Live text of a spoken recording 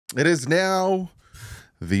It is now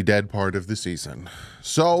the dead part of the season.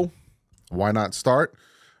 So why not start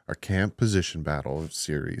our camp position battle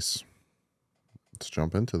series? Let's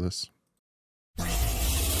jump into this.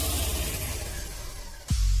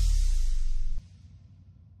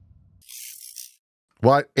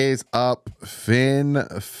 What is up, Finn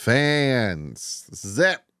fans? This is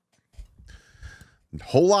it. A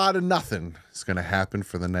whole lot of nothing is going to happen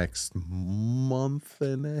for the next month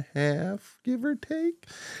and a half, give or take.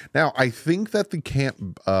 Now, I think that the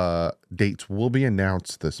camp dates will be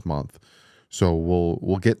announced this month. So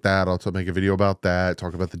we'll get that. I'll make a video about that,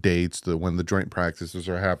 talk about the dates, when the joint practices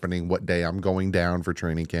are happening, what day I'm going down for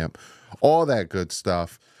training camp, all that good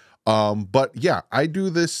stuff. But yeah, I do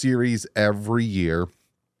this series every year.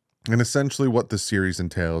 And essentially what this series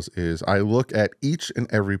entails is I look at each and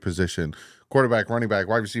every position, quarterback, running back,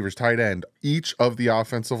 wide receivers, tight end, each of the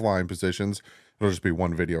offensive line positions. It'll just be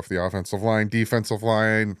one video for the offensive line, defensive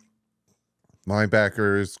line,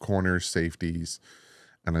 linebackers, corners, safeties,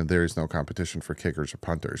 and then there is no competition for kickers or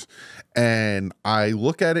punters. And I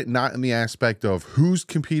look at it not in the aspect of who's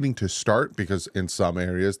competing to start, because in some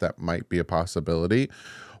areas that might be a possibility,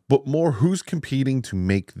 but more who's competing to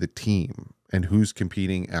make the team and who's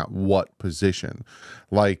competing at what position.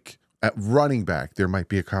 Like at running back, there might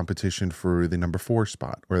be a competition for the number 4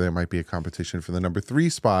 spot, or there might be a competition for the number 3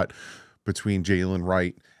 spot between Jalen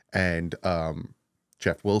Wright and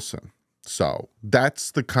Jeff Wilson. So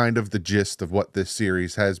that's the kind of the gist of what this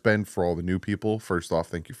series has been for all the new people. First off,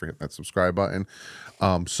 thank you for hitting that subscribe button.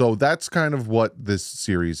 So that's kind of what this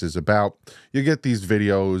series is about. You get these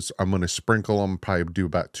videos. I'm going to sprinkle them, probably do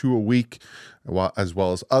about 2 a week, as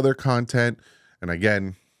well as other content. And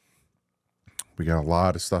again, we got a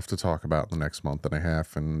lot of stuff to talk about in the next month and a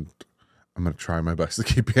half, and I'm going to try my best to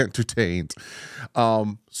keep you entertained.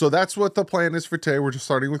 So that's what the plan is for today. We're just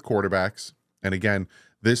starting with quarterbacks. And again,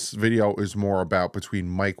 this video is more about between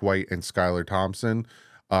Mike White and Skylar Thompson.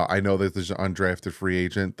 I know that there's an undrafted free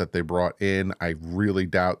agent that they brought in. I really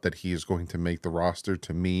doubt that he is going to make the roster.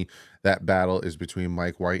 To me, that battle is between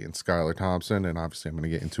Mike White and Skylar Thompson. And obviously, I'm going to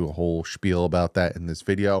get into a whole spiel about that in this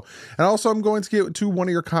video. And also, I'm going to get to one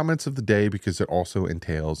of your comments of the day, because it also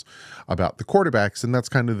entails about the quarterbacks. And that's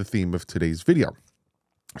kind of the theme of today's video.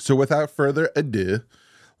 So without further ado,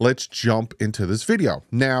 let's jump into this video.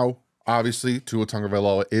 Now, obviously, Tua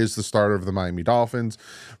Tagovailoa is the starter of the Miami Dolphins.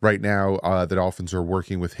 Right now, the Dolphins are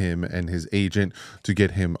working with him and his agent to get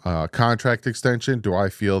him a contract extension. Do I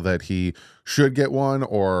feel that he should get one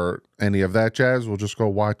or any of that jazz? We'll just go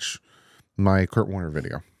watch my Kurt Warner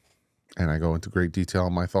video. And I go into great detail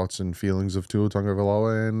on my thoughts and feelings of Tua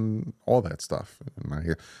Tagovailoa and all that stuff.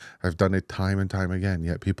 And I've done it time and time again,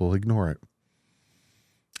 yet people ignore it.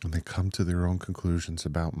 And they come to their own conclusions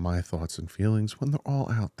about my thoughts and feelings when they're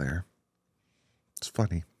all out there. It's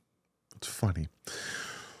funny. It's funny.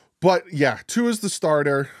 But yeah, Tua is the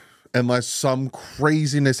starter unless some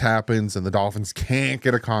craziness happens and the Dolphins can't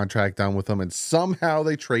get a contract done with him and somehow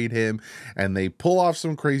they trade him and they pull off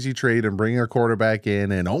some crazy trade and bring a quarterback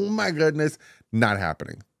in, and oh my goodness, not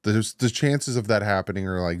happening. The chances of that happening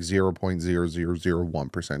are like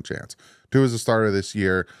 0.0001% chance. Tua is the starter this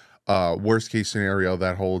year. Worst case scenario,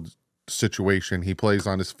 that whole situation, he plays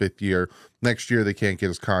on his 5th year. Next year, they can't get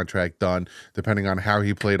his contract done. Depending on how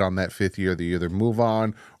he played on that 5th year, they either move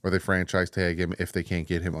on or they franchise tag him if they can't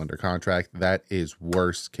get him under contract. That is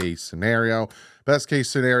worst case scenario. Best case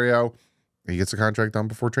scenario, he gets a contract done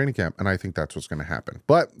before training camp, and I think that's what's going to happen.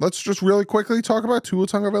 But let's just really quickly talk about Tua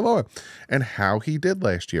Tagovailoa and how he did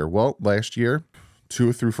last year. Well, last year,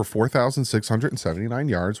 Tua threw for 4,679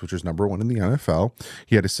 yards, which was number 1 in the NFL.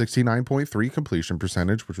 He had a 69.3 completion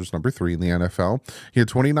percentage, which was number 3 in the NFL. He had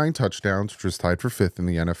 29 touchdowns, which was tied for 5th in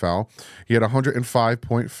the NFL. He had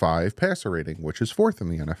 105.5 passer rating, which is 4th in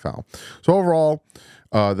the NFL. So overall,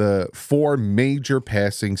 the 4 major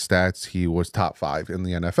passing stats, he was top 5 in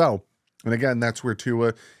the NFL. And again, that's where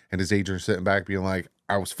Tua and his agent are sitting back being like,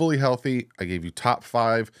 I was fully healthy. I gave you top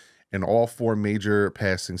 5 in all 4 major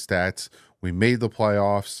passing stats. We made the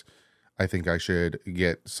playoffs. I think I should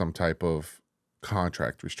get some type of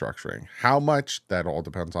contract restructuring. How much? That all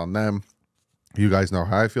depends on them. You guys know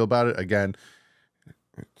how I feel about it. Again,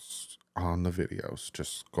 it's on the videos.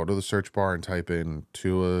 Just go to the search bar and type in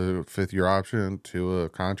Tua 5th year option, Tua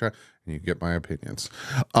contract, and you get my opinions.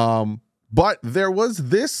 But there was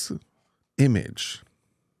this image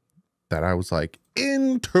that I was like,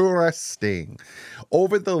 interesting.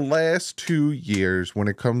 Over the last 2 years, when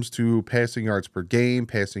it comes to passing yards per game,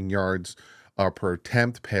 passing yards per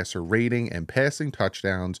attempt, passer rating, and passing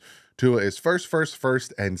touchdowns, Tua is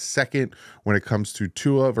first, and second when it comes to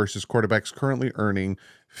Tua versus quarterbacks currently earning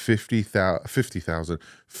 50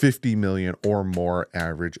 million or more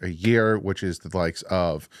average a year, which is the likes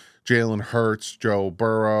of Jalen Hurts, Joe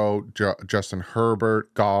Burrow, Justin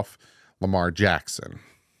Herbert, Goff, Lamar Jackson.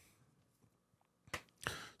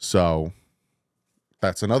 So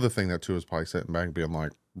that's another thing that Tua is probably sitting back and being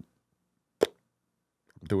like, I'm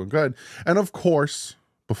doing good. And of course,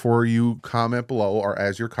 before you comment below, or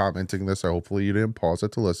as you're commenting this, hopefully you didn't pause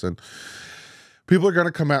it to listen, people are going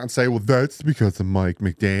to come out and say, well, that's because of Mike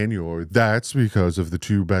McDaniel, or that's because of the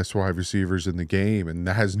two best wide receivers in the game. And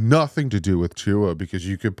that has nothing to do with Tua, because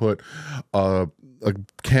you could put a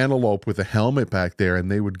cantaloupe with a helmet back there and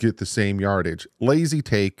they would get the same yardage. Lazy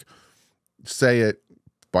take. Say it.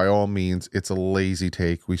 By all means, it's a lazy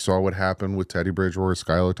take. We saw what happened with Teddy Bridgewater,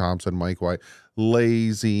 Skylar Thompson, Mike White.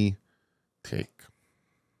 Lazy take.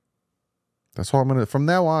 That's all I'm going to, from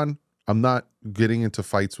now on, I'm not getting into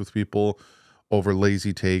fights with people over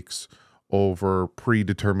lazy takes, over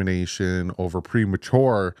predetermination, over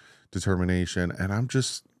premature determination. And I'm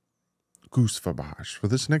just goose fabage. For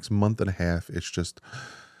this next month and a half, it's just,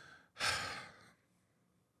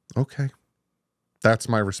 okay. That's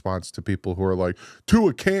my response to people who are like,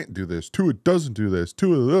 Tua can't do this. Tua doesn't do this.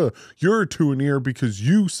 Tua, you're a Tua-neer because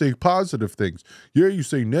you say positive things. Yeah, you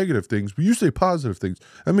say negative things, but you say positive things.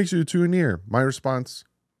 That makes you a Tua-neer. My response,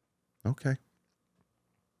 okay.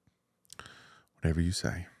 Whatever you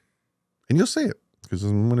say. And you'll say it, because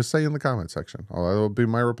I'm going to say in the comment section. That will be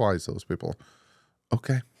my replies to those people.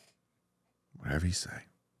 Okay. Whatever you say.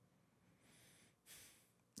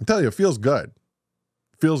 I tell you, it feels good.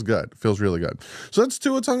 Feels good. Feels really good. So that's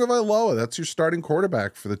Tua Tagovailoa. That's your starting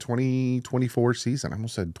quarterback for the 2024 season. I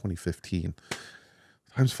almost said 2015.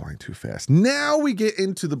 Time's flying too fast. Now we get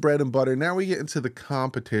into the bread and butter. Now we get into the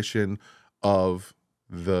competition of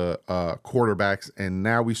the quarterbacks. And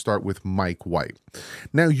now we start with Mike White.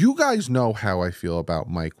 Now, you guys know how I feel about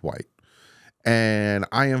Mike White. And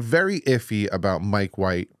I am very iffy about Mike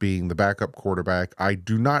White being the backup quarterback. I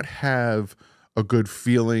do not have a good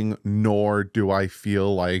feeling, nor do I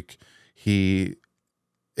feel like he,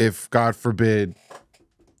 if God forbid,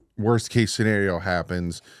 worst case scenario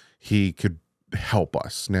happens, he could help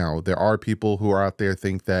us. Now, there are people who are out there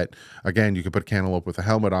think that, again, you could put cantaloupe with a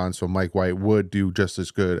helmet on, so Mike White would do just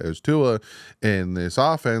as good as Tua in this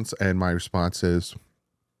offense. And my response is,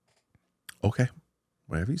 okay,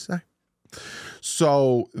 whatever you say.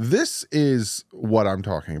 So this is what I'm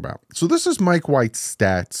talking about. So this is Mike White's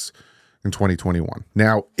stats in 2021.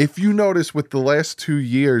 Now, if you notice with the last 2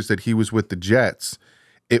 years that he was with the Jets,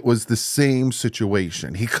 it was the same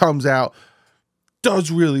situation. He comes out,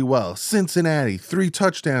 does really well. Cincinnati, 3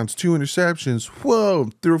 touchdowns, 2 interceptions.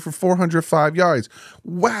 Whoa, threw for 405 yards.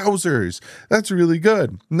 Wowzers. That's really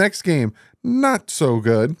good. Next game, not so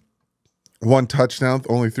good. 1 touchdown,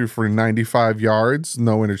 only threw for 95 yards,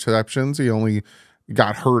 no interceptions. He only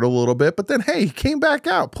got hurt a little bit, but then, hey, he came back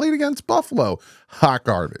out, played against Buffalo. Hot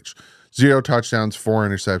garbage. 0 touchdowns, 4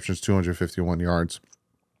 interceptions, 251 yards,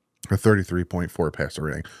 a 33.4 passer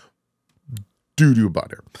rating. Doo-doo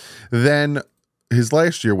butter. Then his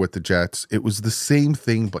last year with the Jets, it was the same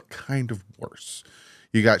thing, but kind of worse.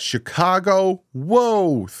 You got Chicago.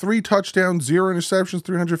 Whoa, 3 touchdowns, 0 interceptions,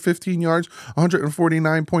 315 yards,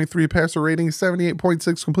 149.3 passer rating,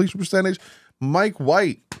 78.6 completion percentage. Mike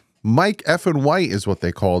White. Mike effing White is what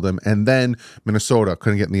they called him. And then Minnesota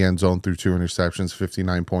couldn't get in the end zone through 2 interceptions,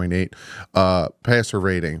 59.8 passer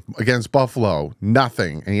rating. Against Buffalo,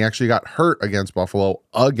 nothing. And he actually got hurt against Buffalo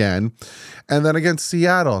again. And then against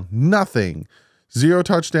Seattle, nothing. 0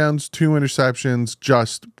 touchdowns, 2 interceptions,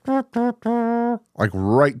 just like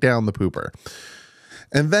right down the pooper.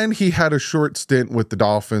 And then he had a short stint with the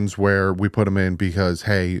Dolphins where we put him in because,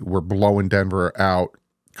 hey, we're blowing Denver out.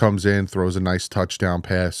 Comes in, throws a nice touchdown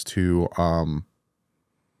pass to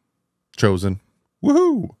Chosen.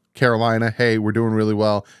 Woohoo! Carolina, hey, we're doing really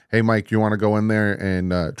well. Hey, Mike, you want to go in there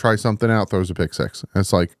and try something out? Throws a pick 6. And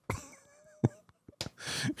it's like,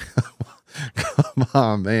 come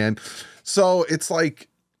on, man. So it's like,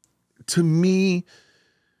 to me,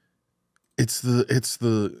 it's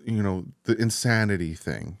the you know, the insanity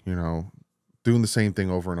thing, you know, doing the same thing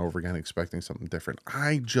over and over again, expecting something different.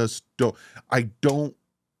 I don't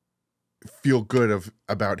feel good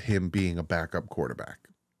about him being a backup quarterback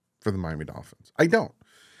for the Miami Dolphins. I don't.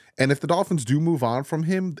 And if the Dolphins do move on from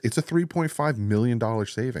him, it's a $3.5 million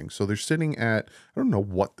savings. So they're sitting at, I don't know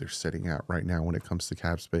what they're sitting at right now when it comes to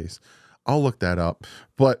cap space. I'll look that up.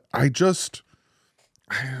 But I'm just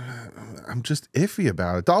iffy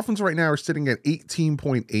about it. Dolphins right now are sitting at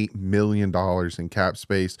 $18.8 million in cap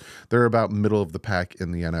space. They're about middle of the pack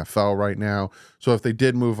in the NFL right now. So if they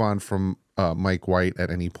did move on from Mike White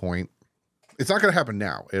at any point, It's not going to happen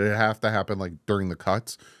now. It'd have to happen like during the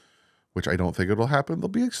cuts, which I don't think it'll happen. They'll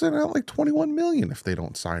be extending out like 21 million if they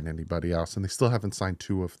don't sign anybody else, and they still haven't signed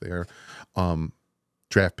 2 of their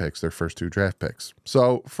draft picks, their first 2 draft picks.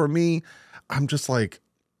 So for me, I'm just like,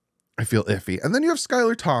 I feel iffy. And then you have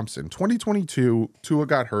Skylar Thompson, 2022. Tua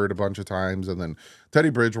got hurt a bunch of times, and then Teddy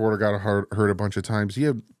Bridgewater got hurt a bunch of times.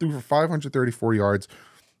 He threw for 534 yards,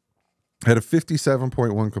 had a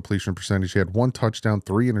 57.1 completion percentage. He had 1 touchdown,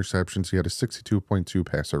 3 interceptions. He had a 62.2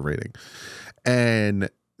 passer rating. And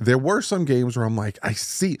there were some games where I'm like, I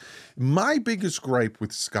see. My biggest gripe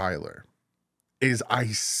with Skylar is I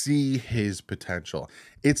see his potential.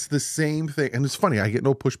 It's the same thing. And it's funny, I get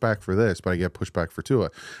no pushback for this, but I get pushback for Tua.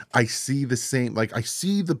 I see the same, like I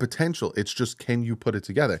see the potential. It's just, can you put it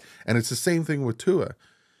together? And it's the same thing with Tua.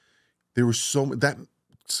 There was that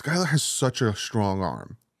Skylar has such a strong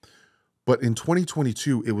arm. But in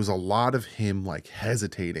 2022, it was a lot of him like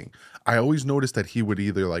hesitating. I always noticed that he would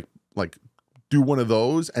either like do one of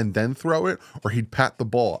those and then throw it, or he'd pat the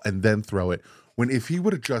ball and then throw it. When if he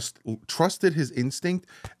would have just trusted his instinct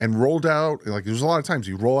and rolled out, like there's a lot of times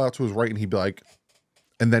he'd roll out to his right and he'd be like,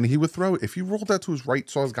 and then he would throw it. If he rolled out to his right,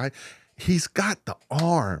 saw his guy, he's got the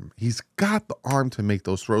arm. He's got the arm to make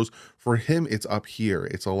those throws. For him, it's up here.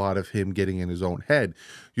 It's a lot of him getting in his own head.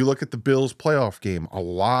 You look at the Bills playoff game, a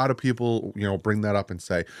lot of people, bring that up and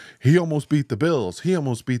say, he almost beat the Bills. He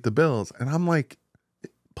almost beat the Bills. And I'm like,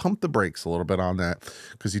 pump the brakes a little bit on that,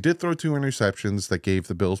 because he did throw 2 interceptions that gave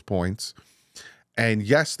the Bills points. And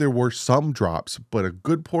yes, there were some drops, but a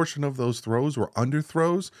good portion of those throws were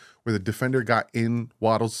underthrows where the defender got in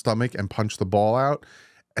Waddle's stomach and punched the ball out,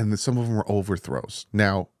 and then some of them were overthrows.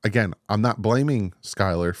 Now, again, I'm not blaming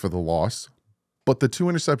Skylar for the loss, but the 2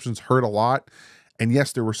 interceptions hurt a lot. And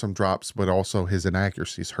yes, there were some drops, but also his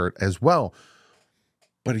inaccuracies hurt as well.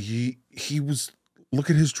 But he was, look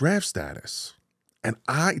at his draft status. And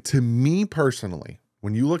to me personally,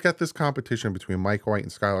 when you look at this competition between Mike White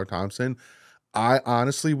and Skylar Thompson, I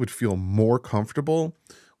honestly would feel more comfortable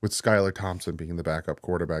with Skylar Thompson being the backup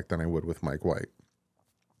quarterback than I would with Mike White,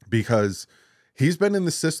 because he's been in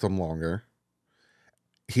the system longer.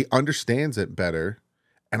 He understands it better.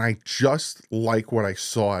 And I just like what I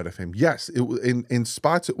saw out of him. Yes, in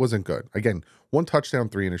spots, it wasn't good. Again, 1 touchdown,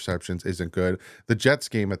 3 interceptions isn't good. The Jets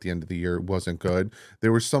game at the end of the year wasn't good.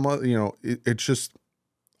 There was some other, it's just,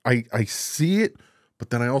 I see it, but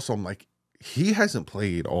then I'm like, he hasn't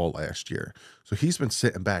played all last year. So he's been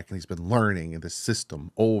sitting back and he's been learning in the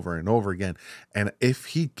system over and over again. And if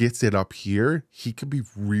he gets it up here, he could be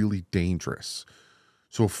really dangerous.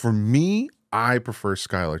 So for me, I prefer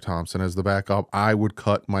Skylar Thompson as the backup. I would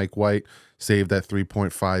cut Mike White, save that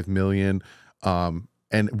 $3.5 million.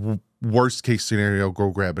 And worst case scenario, go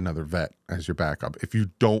grab another vet as your backup. If you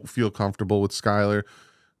don't feel comfortable with Skylar,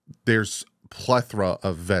 there's plethora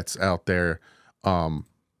of vets out there. I'll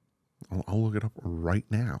look it up right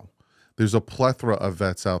now. There's a plethora of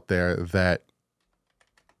vets out there that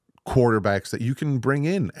quarterbacks that you can bring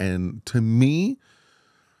in. And to me,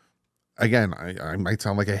 again, I might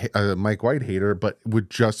sound like a Mike White hater, but would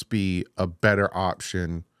just be a better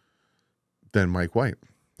option than Mike White,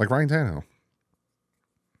 like Ryan Tannehill.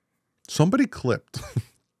 Somebody clipped.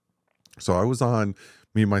 So I was on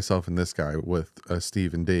Me, Myself, and This Guy with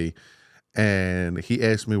Stephen D, and he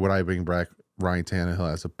asked me would I bring back Ryan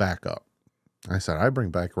Tannehill as a backup. I said, I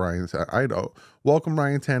bring back Ryan. I'd welcome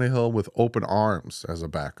Ryan Tannehill with open arms as a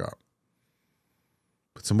backup.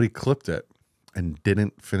 But somebody clipped it and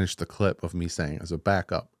didn't finish the clip of me saying as a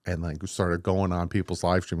backup, and like started going on people's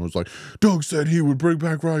live stream. It was like, Doug said he would bring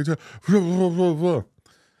back Ryan Tannehill.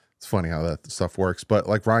 It's funny how that stuff works. But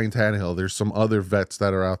like Ryan Tannehill, there's some other vets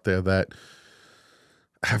that are out there that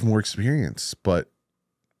have more experience, but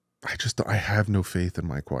I have no faith in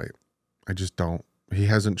Mike White. I just don't. He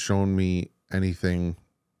hasn't shown me anything.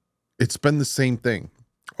 It's been the same thing.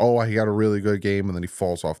 Oh, he had a really good game and then he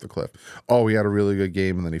falls off the cliff. Oh, he had a really good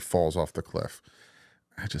game and then he falls off the cliff.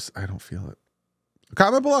 I don't feel it.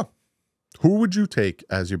 Comment below. Who would you take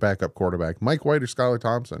as your backup quarterback? Mike White or Skylar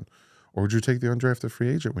Thompson? Or would you take the undrafted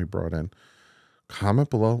free agent we brought in? Comment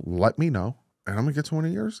below. Let me know. And I'm going to get to one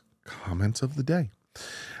of yours comments of the day.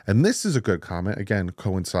 And this is a good comment. Again,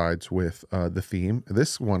 coincides with the theme.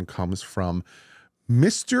 This one comes from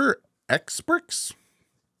Mr. Xbrix.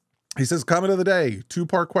 He says, comment of the day,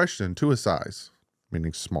 2-part question, Tua size,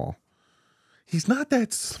 meaning small. He's not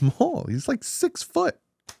that small. He's like 6 foot,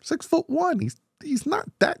 6'1". He's not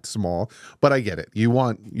that small, but I get it. You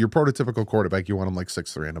want your prototypical quarterback, you want him like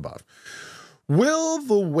 6'3" and above. Will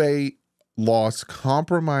the weight loss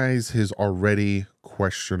compromise his already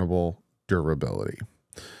questionable durability?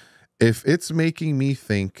 If it's making me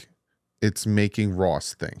think it's making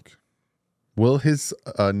Ross think. Will his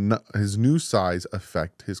new size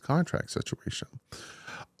affect his contract situation?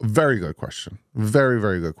 Very good question. Very,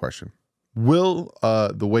 very good question. Will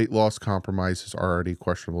the weight loss compromise his already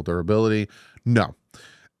questionable durability? No.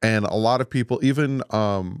 And a lot of people, even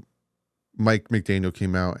Mike McDaniel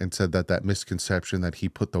came out and said that misconception that he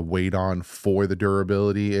put the weight on for the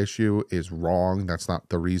durability issue is wrong. That's not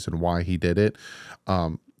the reason why he did it.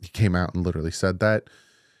 He came out and literally said that.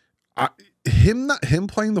 Him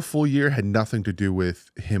playing the full year had nothing to do with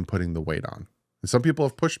him putting the weight on. And some people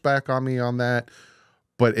have pushed back on me on that,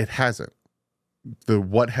 but it hasn't.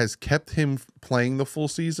 What has kept him playing the full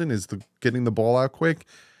season is getting the ball out quick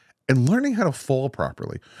and learning how to fall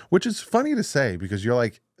properly, which is funny to say because you're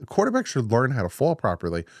like, quarterbacks should learn how to fall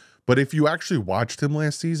properly. But if you actually watched him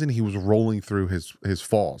last season, he was rolling through his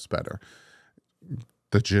falls better.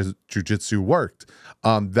 The jiu-jitsu worked.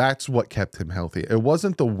 That's what kept him healthy. It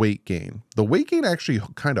wasn't the weight gain. The weight gain actually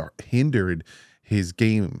kind of hindered his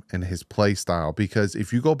game and his play style, because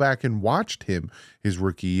if you go back and watched him his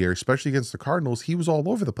rookie year, especially against the Cardinals, he was all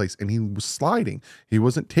over the place and he was sliding. He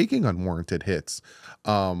wasn't taking unwarranted hits.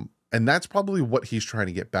 And that's probably what he's trying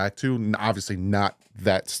to get back to. Obviously not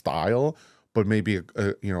that style, but maybe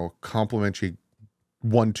a complementary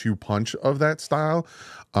 1-2 punch of that style.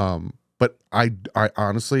 But I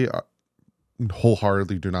honestly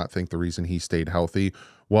wholeheartedly do not think the reason he stayed healthy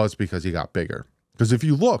was because he got bigger. Because if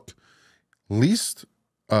you look, least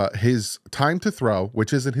his time to throw,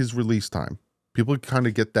 which isn't his release time. People kind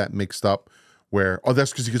of get that mixed up where, oh,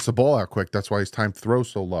 that's because he gets the ball out quick. That's why his time to throw is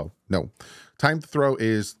so low. No, time to throw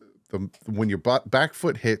is when your back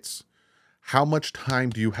foot hits, how much time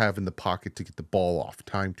do you have in the pocket to get the ball off?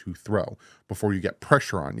 Time to throw before you get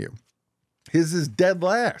pressure on you. His is dead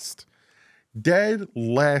last in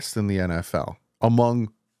the NFL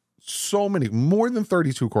among so many, more than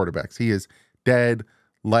 32 quarterbacks. He is dead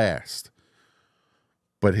last.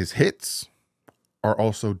 But his hits are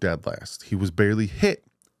also dead last. He was barely hit.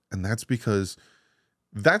 And that's because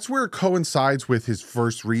that's where it coincides with his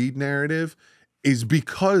first read narrative, is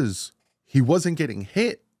because he wasn't getting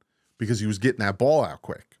hit because he was getting that ball out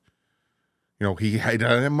quick. He didn't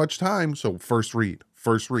have much time. So first read.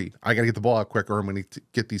 I got to get the ball out quick or I'm going to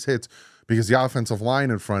get these hits, because the offensive line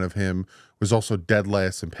in front of him was also dead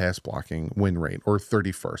last in pass blocking win rate, or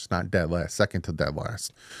 31st, not dead last, second to dead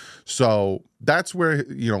last. So that's where,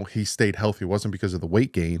 he stayed healthy. It wasn't because of the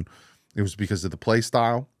weight gain. It was because of the play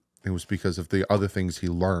style. It was because of the other things he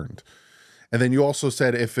learned. And then you also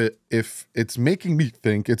said, if it's making me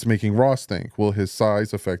think, it's making Ross think, will his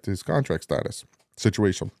size affect his contract status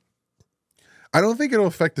situation? I don't think it'll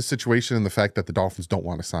affect the situation in the fact that the Dolphins don't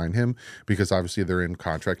want to sign him, because obviously they're in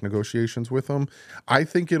contract negotiations with him. I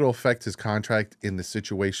think it'll affect his contract in the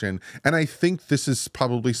situation. And I think this is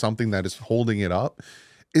probably something that is holding it up,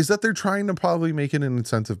 is that they're trying to probably make it an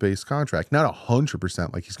incentive-based contract. Not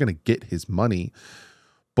 100%, like he's going to get his money,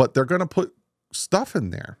 but they're going to put stuff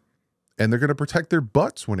in there and they're going to protect their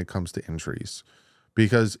butts when it comes to injuries.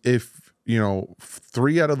 Because if,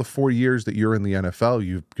 3 out of the 4 years that you're in the NFL,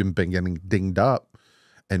 you've been getting dinged up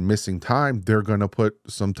and missing time, they're going to put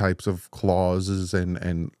some types of clauses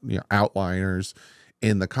and outliners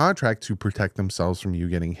in the contract to protect themselves from you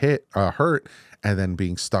getting hurt, and then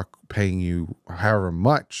being stuck paying you however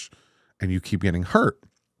much, and you keep getting hurt.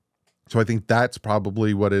 So I think that's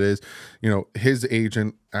probably what it is. His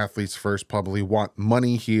agent, Athletes First, probably want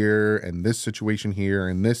money here and this situation here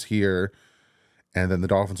and this here. And then the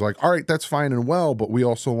Dolphins are like, all right, that's fine and well, but we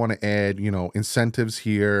also want to add, incentives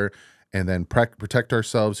here, and then protect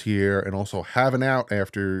ourselves here, and also have an out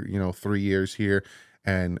after, 3 years here.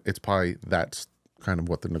 And it's probably that's kind of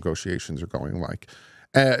what the negotiations are going like.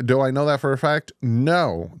 Do I know that for a fact?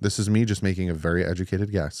 No. This is me just making a very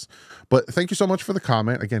educated guess. But thank you so much for the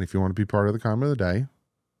comment. Again, if you want to be part of the comment of the day,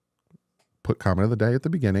 put comment of the day at the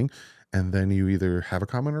beginning, and then you either have a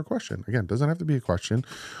comment or a question. Again, it doesn't have to be a question,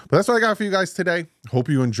 but that's what I got for you guys today. Hope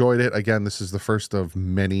you enjoyed it. Again, this is the first of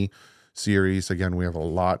many series. Again, we have a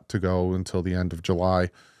lot to go until the end of July.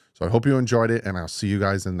 So I hope you enjoyed it, and I'll see you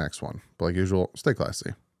guys in the next one. But like usual, stay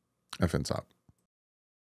classy and fins up.